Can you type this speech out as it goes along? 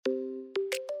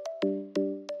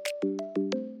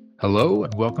Hello,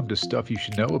 and welcome to Stuff You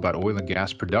Should Know About Oil and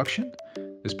Gas Production.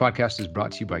 This podcast is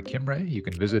brought to you by Kimray. You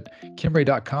can visit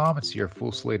kimray.com and see our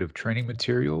full slate of training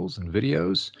materials and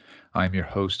videos. I'm your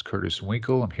host, Curtis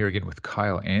Winkle. I'm here again with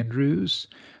Kyle Andrews.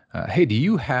 Hey, do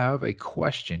you have a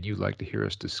question you'd like to hear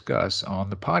us discuss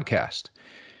on the podcast?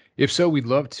 If so, we'd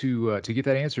love to get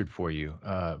that answered for you.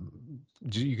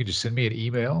 You can just send me an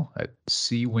email at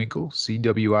cwinkle,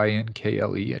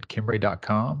 CWINKLE at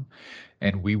kimray.com,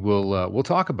 and we'll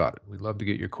talk about it. We'd love to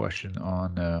get your question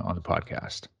on the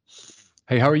podcast.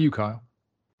 Hey, how are you, Kyle?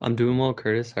 I'm doing well,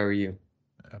 Curtis. How are you?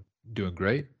 Doing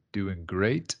great. Doing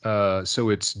great. So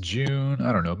it's June,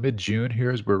 I don't know, mid-June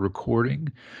here as we're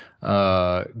recording.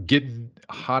 Getting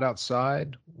hot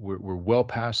outside. We're well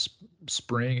past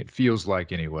spring. It feels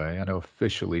like anyway. I know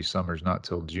officially summer's not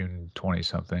till June 20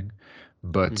 something,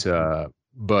 but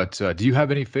Mhm. do you have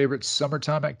any favorite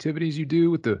summertime activities you do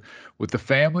with the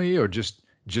family or just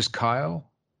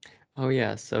Kyle? Oh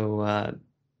yeah,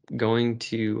 going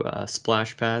to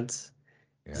splash pads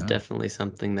is Yeah. definitely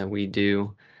something that we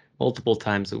do multiple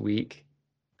times a week,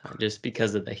 just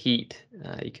because of the heat.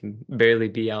 You can barely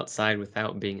be outside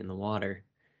without being in the water.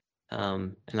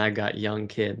 And I got young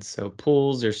kids, so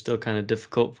pools are still kind of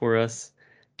difficult for us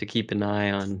to keep an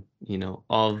eye on,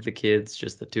 all of the kids,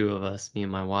 just the two of us, me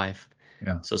and my wife.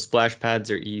 Yeah. So splash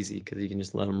pads are easy because you can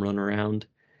just let them run around,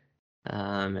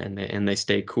 and they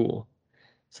stay cool.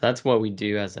 So that's what we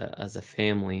do as a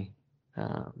family.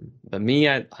 But me,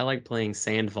 I like playing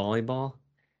sand volleyball.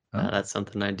 Oh, That's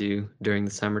something I do during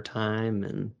the summertime,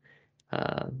 and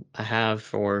I have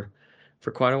for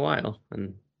quite a while,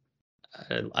 and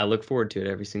I look forward to it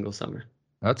every single summer.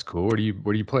 that's cool. Where do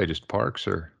you play? Just parks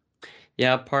or?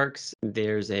 Yeah, parks.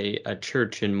 There's a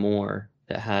church in Moore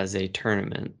that has a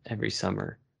tournament every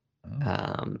summer,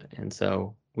 Oh. and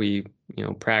so we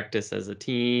practice as a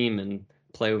team and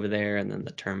play over there, and then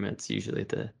the tournament's usually at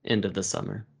the end of the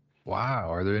summer. Wow.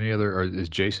 Are there any other, or is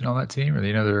Jason on that team? Or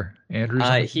any other Andrews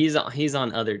on the team? He's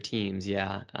on other teams,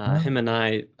 yeah. Oh, Him and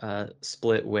I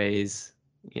split ways.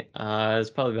 Yeah, it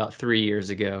was probably about 3 years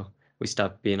ago. We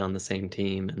stopped being on the same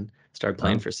team and started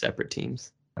playing oh, for separate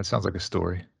teams. that sounds like a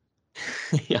story.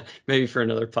 Yeah, maybe for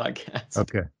another podcast.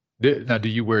 Okay. Now, do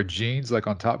you wear jeans like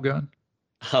on Top Gun?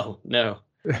 Oh, no.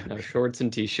 No, shorts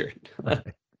and t-shirt.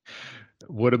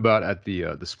 What about at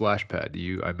the splash pad?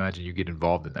 I imagine you get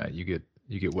involved in that. You get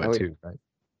wet Oh yeah. too, right?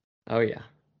 Oh yeah.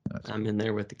 That's I'm cool. in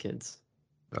there with the kids.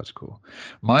 That's cool.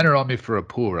 Mine are on me for a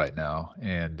pool right now,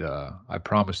 and I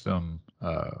promised them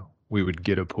we would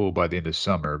get a pool by the end of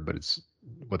summer, but it's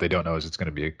what they don't know is it's going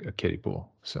to be a kiddie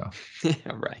pool. So Yeah,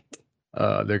 right.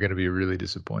 they're going to be really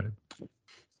disappointed.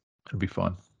 It'll be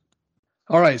fun.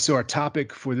 All right, so our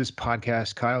topic for this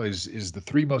podcast, Kyle, is the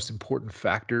three most important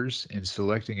factors in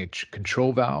selecting a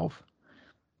control valve.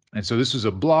 And so this was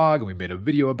a blog, and we made a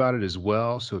video about it as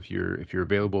well. So if you're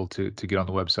available to get on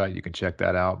the website, you can check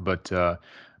that out.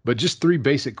 But just three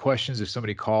basic questions. If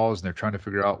somebody calls and they're trying to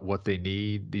figure out what they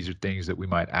need, these are things that we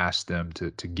might ask them to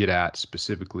get at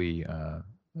specifically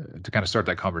to kind of start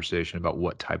that conversation about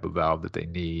what type of valve that they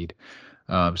need.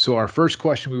 So our first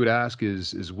question we would ask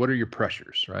is what are your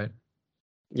pressures, right?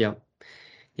 Yeah.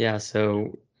 Yeah,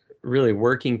 so really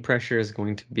working pressure is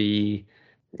going to be,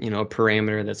 a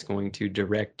parameter that's going to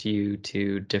direct you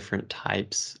to different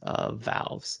types of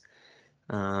valves.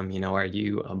 Are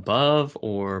you above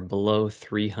or below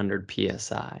 300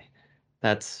 psi?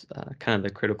 That's kind of the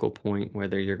critical point,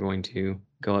 whether you're going to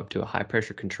go up to a high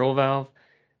pressure control valve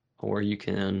or you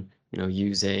can,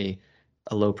 use a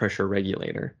low pressure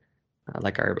regulator,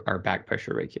 like our back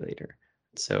pressure regulator.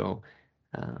 So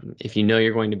if you know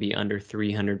you're going to be under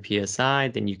 300 psi,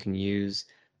 then you can use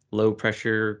low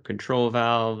pressure control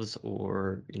valves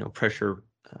or pressure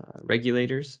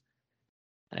regulators.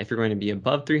 If you're going to be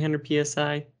above 300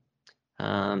 psi,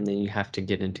 then you have to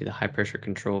get into the high pressure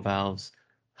control valves,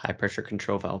 high pressure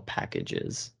control valve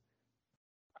packages.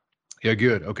 Yeah,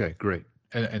 good. Okay, great.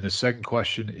 And the second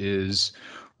question is,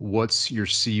 what's your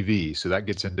CV? So that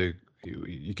gets into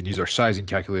you can use our sizing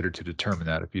calculator to determine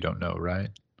that if you don't know, right?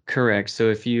 Correct. So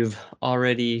if you've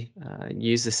already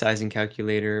used the sizing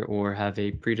calculator or have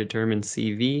a predetermined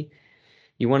CV,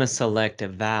 you want to select a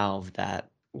valve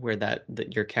that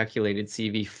your calculated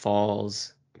CV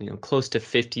falls, close to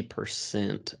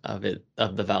 50% of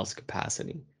the valve's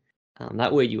capacity.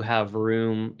 That way you have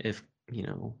room if,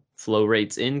 flow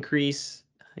rates increase,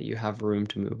 you have room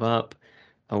to move up,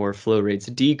 or flow rates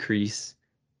decrease,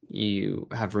 you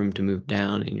have room to move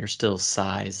down and you're still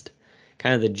sized.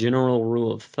 Kind of the general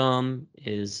rule of thumb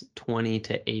is 20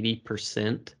 to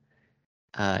 80%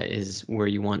 is where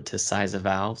you want to size a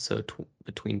valve. So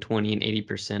between 20 and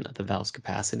 80% of the valve's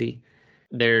capacity.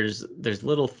 there's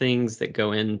little things that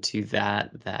go into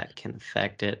that can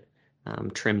affect it.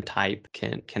 Trim type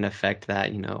can affect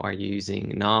that. Are you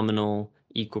using nominal,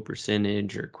 equal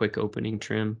percentage, or quick opening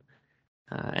trim?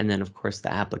 And then, of course,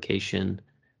 the application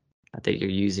that you're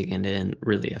using it in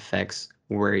really affects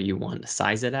where you want to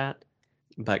size it at.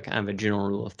 But kind of a general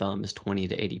rule of thumb is 20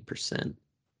 to 80%.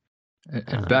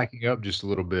 And backing up just a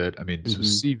little bit, I mean, so Mhm.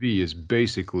 CV is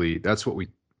basically that's what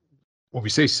when we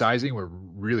say sizing, we're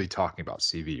really talking about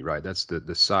CV, right? That's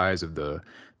the size of the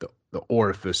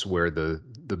orifice where the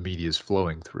media is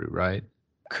flowing through, right?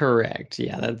 Correct.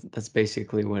 Yeah, that's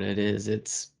basically what it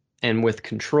is. And with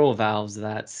control valves,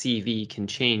 that CV can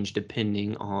change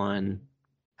depending on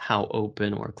how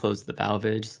open or closed the valve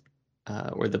is,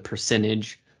 or the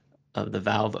percentage of the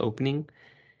valve opening.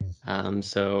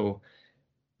 So,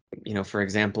 for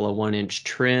example, a 1-inch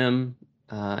trim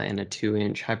and a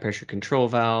 2-inch high pressure control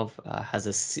valve has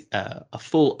a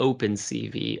full open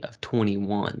CV of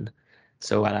 21.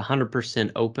 So at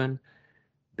 100% open,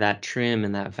 that trim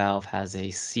and that valve has a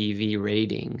CV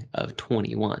rating of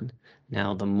 21.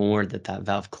 Now, the more that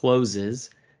valve closes,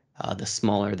 the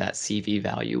smaller that CV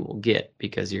value will get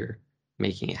because you're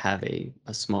making it have a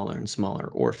smaller and smaller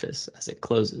orifice as it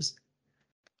closes.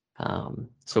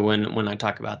 So when I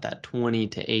talk about that 20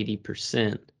 to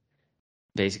 80%,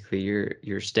 basically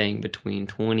you're staying between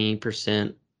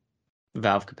 20%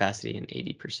 valve capacity and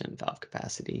 80% valve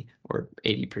capacity, or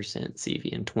 80%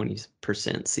 CV and 20%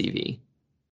 CV.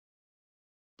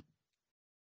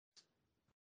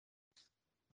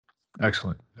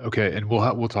 Excellent. Okay, and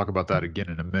we'll talk about that again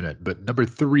in a minute. But number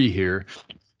three here,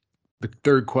 the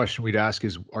third question we'd ask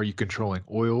is, are you controlling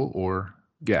oil or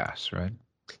gas, right?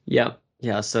 Yep.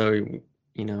 Yeah. So,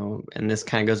 and this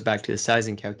kind of goes back to the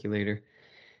sizing calculator.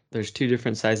 There's two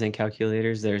different sizing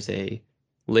calculators. There's a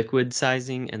liquid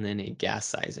sizing and then a gas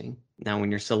sizing. Now,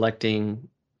 when you're selecting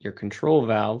your control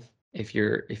valve, if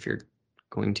you're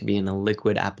going to be in a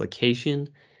liquid application,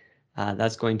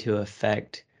 that's going to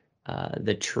affect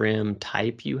the trim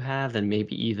type you have and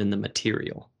maybe even the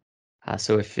material.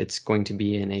 So if it's going to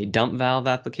be in a dump valve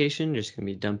application, just going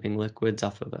to be dumping liquids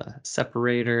off of a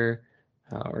separator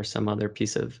or some other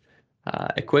piece of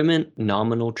equipment,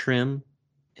 nominal trim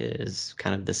is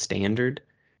kind of the standard.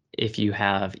 If you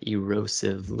have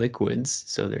erosive liquids,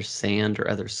 so there's sand or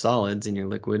other solids in your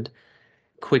liquid,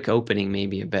 quick opening may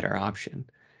be a better option.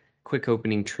 Quick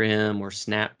opening trim or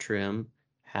snap trim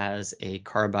has a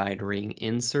carbide ring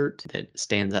insert that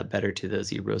stands up better to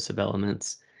those erosive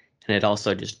elements, and it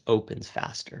also just opens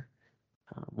faster.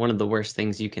 One of the worst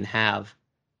things you can have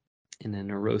in an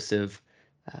erosive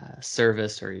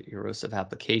service or erosive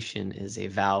application is a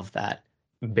valve that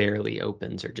barely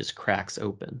opens or just cracks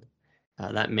open.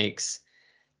 That makes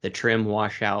the trim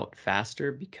wash out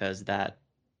faster because the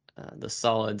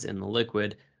solids in the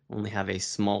liquid only have a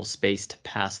small space to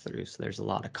pass through. So there's a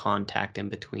lot of contact in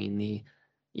between the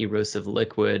erosive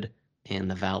liquid and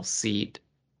the valve seat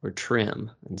or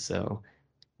trim. And so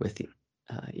with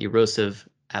erosive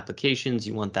applications,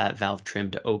 you want that valve trim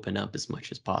to open up as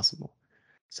much as possible.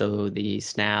 So the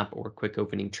snap or quick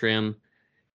opening trim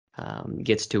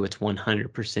gets to its 100%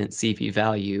 CV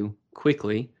value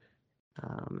quickly,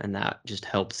 and that just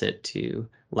helps it to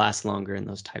last longer in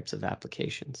those types of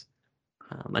applications.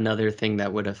 Another thing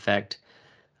that would affect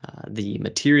the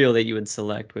material that you would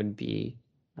select would be,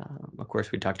 of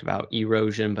course, we talked about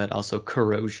erosion, but also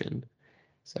corrosion.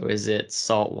 So is it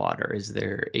salt water? Is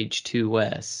there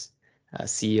H2S,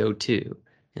 CO2?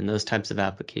 In those types of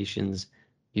applications,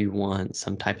 you want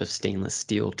some type of stainless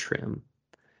steel trim.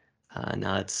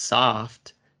 Now it's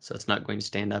soft, so it's not going to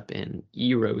stand up in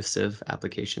erosive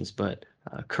applications, but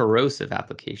corrosive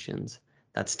applications,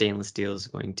 that stainless steel is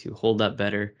going to hold up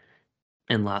better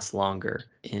and last longer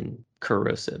in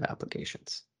corrosive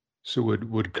applications. So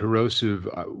would corrosive,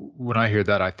 when I hear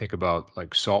that, I think about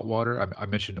like salt water. I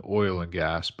mentioned oil and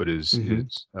gas, but Mhm.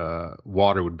 is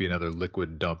water would be another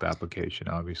liquid dump application,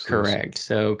 obviously. So, Correct.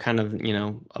 So kind of, a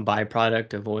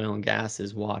byproduct of oil and gas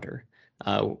is water.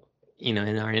 Uh, in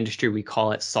our industry, we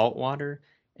call it salt water.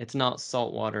 It's not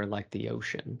salt water like the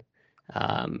ocean.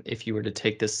 If you were to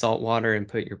take this salt water and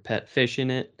put your pet fish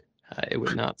in it, it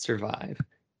would not survive.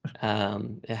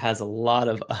 It has a lot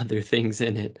of other things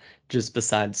in it just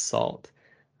besides salt.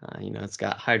 It's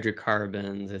got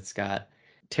hydrocarbons, it's got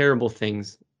terrible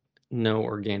things no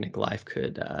organic life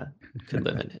could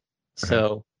live in it. right.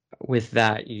 So with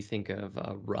that, you think of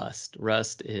rust.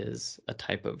 Rust is a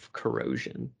type of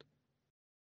corrosion,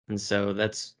 and so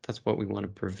that's what we want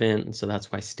to prevent. And so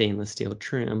that's why stainless steel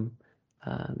trim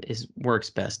is works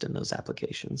best in those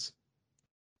applications.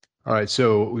 All right,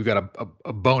 so we've got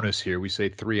a bonus here. We say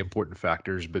three important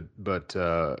factors, but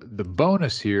the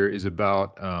bonus here is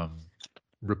about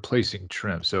replacing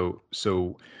trim.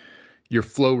 So your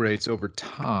flow rates over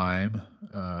time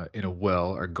in a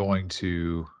well are going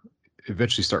to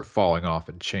eventually start falling off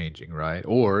and changing, right?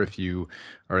 Or if you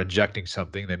are injecting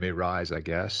something, they may rise, I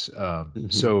guess.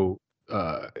 Mhm. So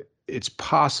it's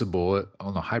possible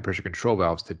on the high pressure control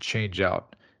valves to change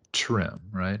out trim,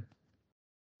 right?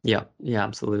 Yeah, yeah,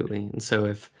 absolutely. And so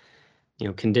if,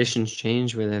 conditions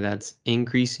change, whether that's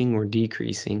increasing or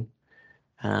decreasing,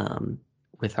 um,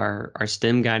 with our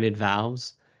stem guided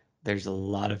valves, there's a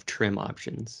lot of trim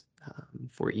options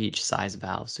for each size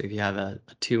valve. So if you have a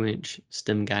 2-inch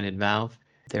stem guided valve,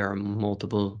 there are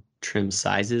multiple trim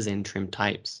sizes and trim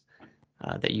types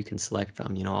that you can select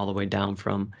from, all the way down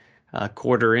from a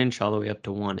 1/4 inch all the way up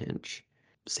to 1 inch.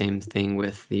 Same thing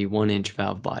with the 1-inch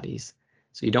valve bodies.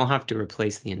 So you don't have to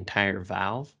replace the entire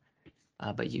valve,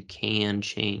 but you can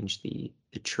change the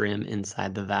trim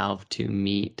inside the valve to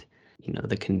meet,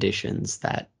 the conditions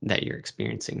that you're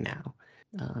experiencing now.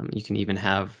 You can even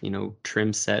have,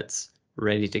 trim sets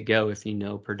ready to go if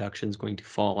production's going to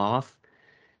fall off,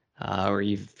 or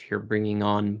if you're bringing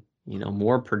on,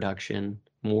 more production,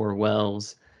 more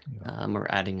wells, Yeah. or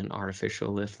adding an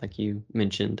artificial lift like you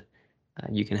mentioned.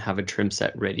 You can have a trim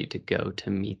set ready to go to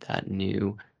meet that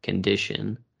new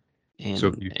condition So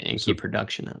if and so keep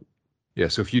production up. yeah,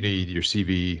 so if you need your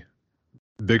CV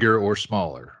bigger or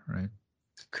smaller, right?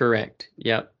 Correct.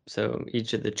 Yep. So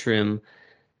each of the trim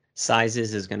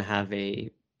sizes is going to have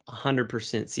a 100%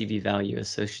 CV value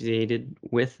associated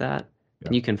with that.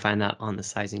 And Yeah. you can find that on the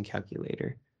sizing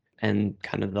calculator and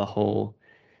kind of the whole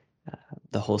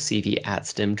CV at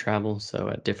stem travel. So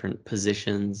at different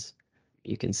positions,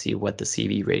 you can see what the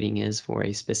CV rating is for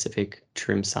a specific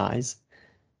trim size.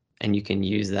 And you can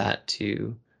use that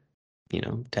to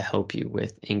help you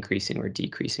with increasing or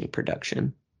decreasing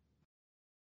production.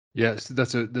 Yes,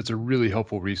 that's a really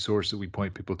helpful resource that we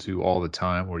point people to all the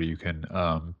time, where you can,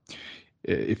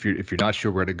 if you're not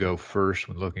sure where to go first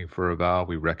when looking for a valve,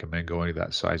 we recommend going to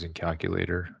that sizing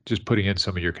calculator. Just putting in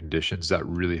some of your conditions that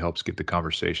really helps get the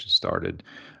conversation started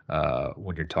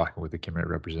when you're talking with the Kimray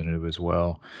representative as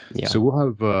well. Yeah. So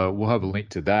we'll have a link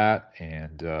to that,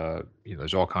 and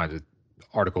there's all kinds of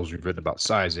articles we've written about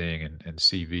sizing and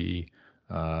CV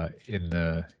in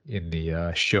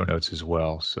the show notes as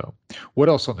well. So, what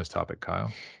else on this topic,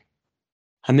 Kyle?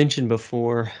 I mentioned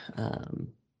before,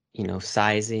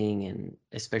 sizing and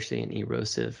especially in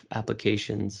erosive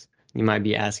applications, you might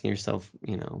be asking yourself,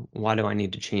 why do I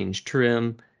need to change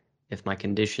trim if my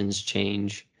conditions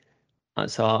change?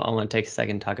 So I want to take a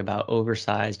second to talk about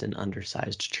oversized and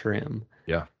undersized trim.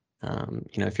 Yeah.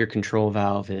 If your control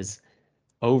valve is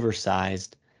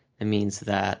oversized, it means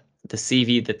that the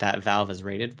CV that valve is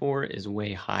rated for is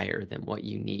way higher than what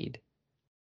you need.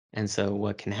 And so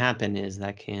what can happen is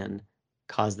that can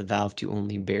cause the valve to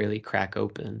only barely crack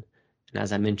open. And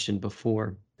as I mentioned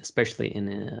before, especially in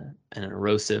an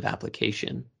erosive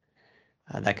application,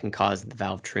 that can cause the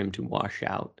valve trim to wash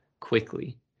out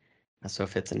quickly. So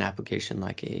if it's an application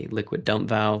like a liquid dump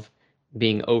valve,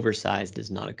 being oversized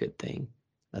is not a good thing.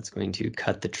 That's going to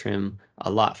cut the trim a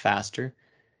lot faster.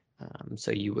 So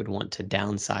you would want to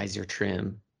downsize your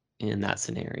trim in that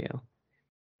scenario.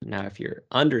 Now, if you're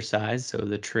undersized, so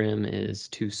the trim is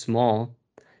too small,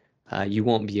 you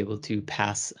won't be able to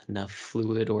pass enough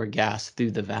fluid or gas through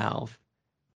the valve,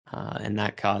 and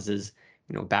that causes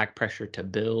back pressure to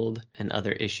build and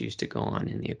other issues to go on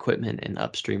in the equipment and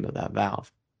upstream of that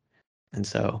valve. And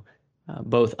so,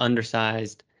 both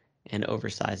undersized and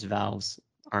oversized valves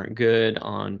aren't good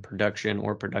on production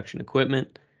or production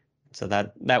equipment. So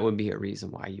that would be a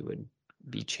reason why you would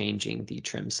be changing the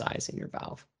trim size in your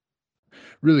valve.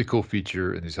 Really cool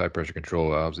feature in these high pressure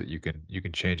control valves that you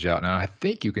can change out. Now, I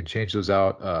think you can change those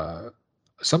out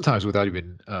sometimes without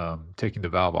even taking the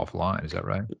valve offline. Is that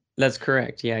right? That's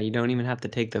correct. Yeah, you don't even have to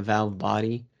take the valve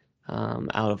body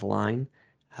out of line.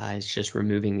 It's just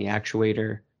removing the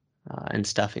actuator and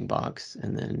stuffing box,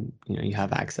 and then you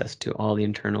have access to all the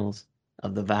internals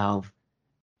of the valve,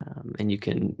 and you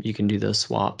can do those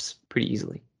swaps pretty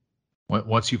easily.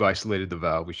 Once you've isolated the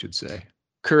valve, we should say.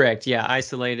 Correct. Yeah,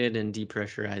 isolated and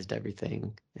depressurized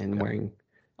everything, and Yeah, wearing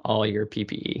all your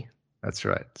PPE. that's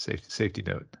right. Safety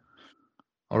note.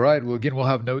 All right. Well, again, we'll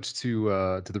have notes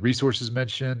to the resources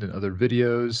mentioned and other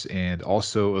videos, and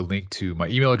also a link to my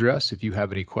email address. If you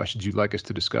have any questions you'd like us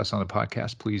to discuss on the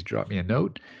podcast, please drop me a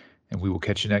note, and we will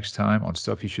catch you next time on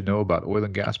Stuff You Should Know About Oil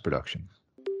and Gas Production.